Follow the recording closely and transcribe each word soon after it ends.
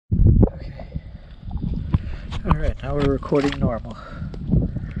Alright, now we're recording normal.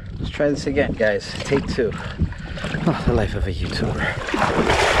 Let's try this again, guys. Take two. Oh, the life of a YouTuber.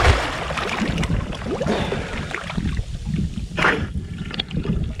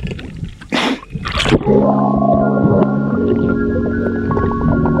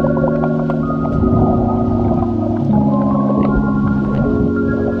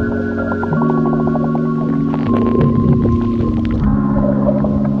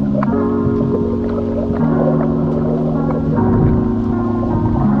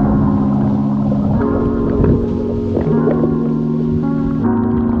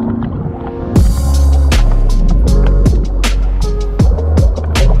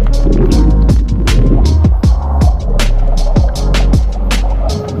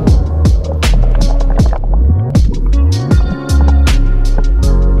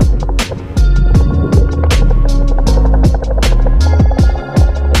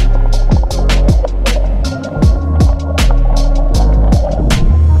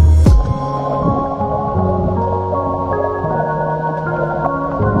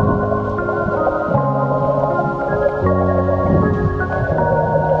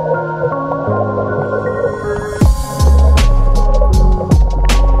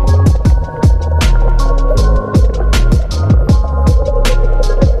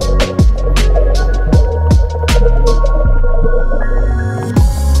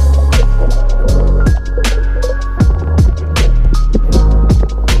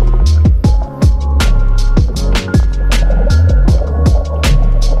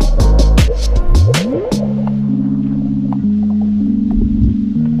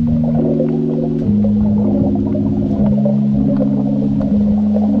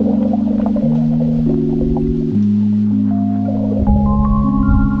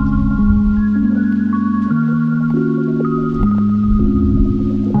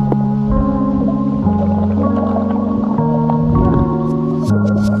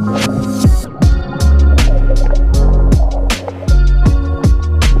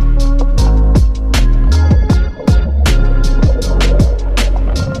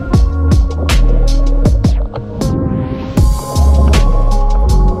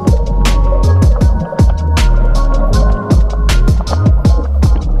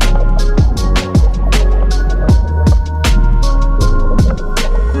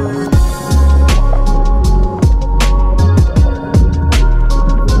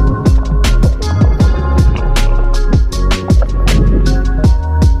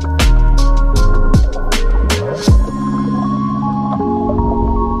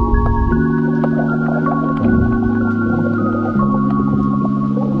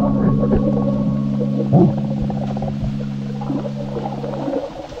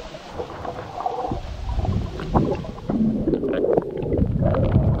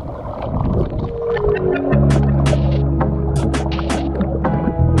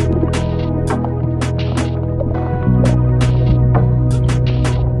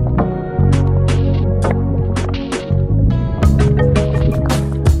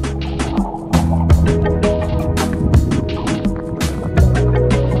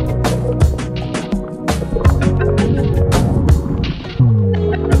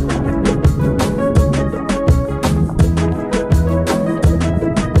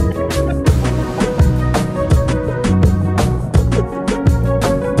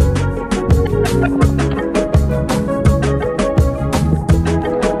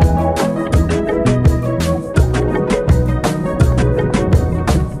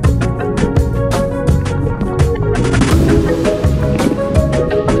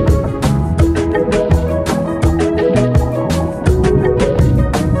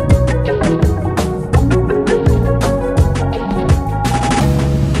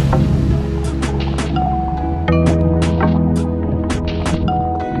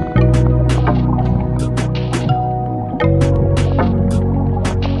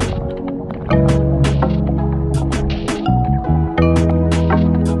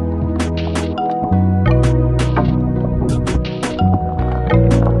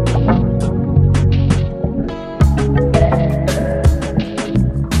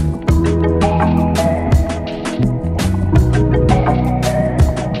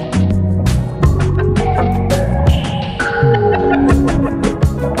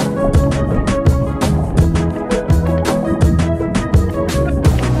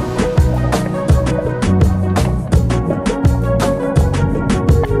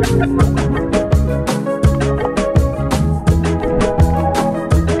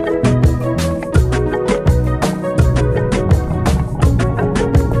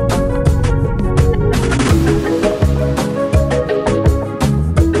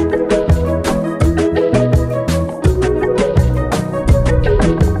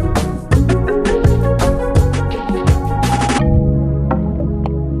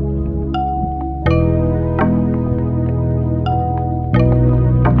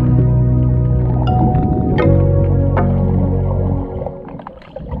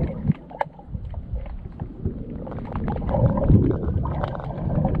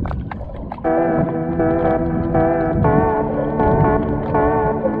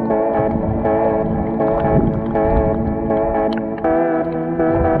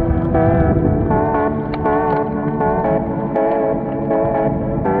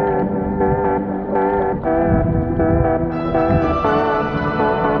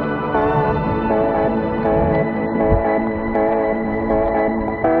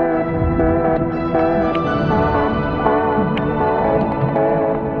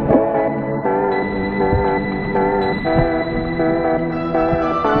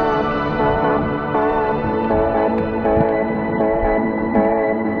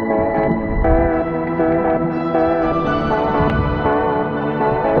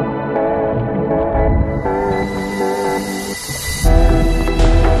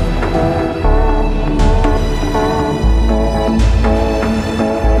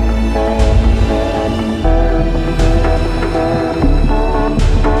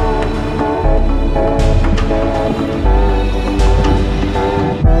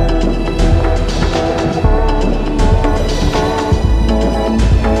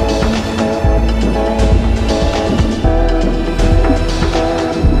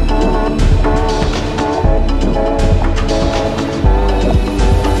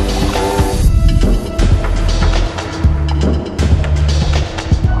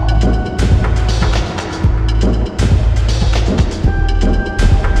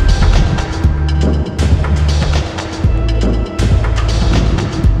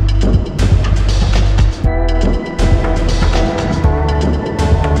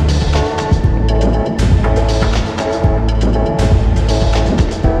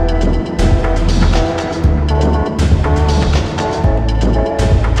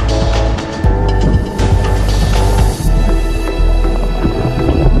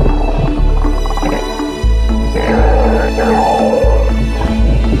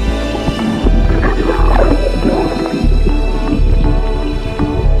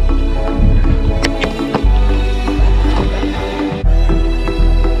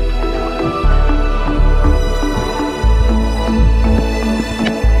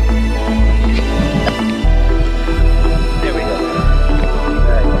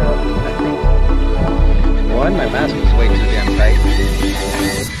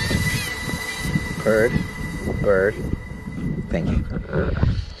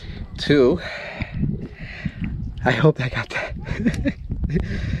 2. I hope I got that.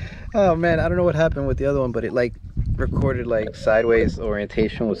 Oh man, I don't know what happened with the other one, but it like recorded like sideways,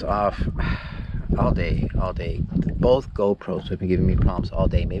 orientation was off all day. Both GoPros have been giving me problems all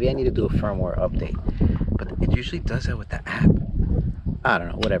day. Maybe I need to do a firmware update, but it usually does that with the app. I don't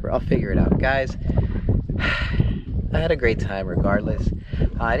know, whatever, I'll figure it out. Guys, I had a great time regardless.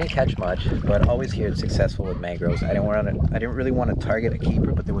 I didn't catch much, but always here it's successful with mangroves. I didn't really want to target a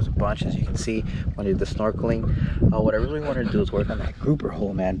keeper, but there was a bunch, as you can see when I did the snorkeling. What I really wanted to do is work on that grouper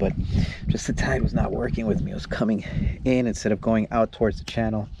hole, man, but just the tide was not working with me. It was coming in instead of going out towards the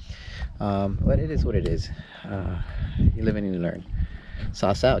channel. But it is what it is. You live and you learn.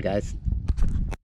 Sauce out, guys.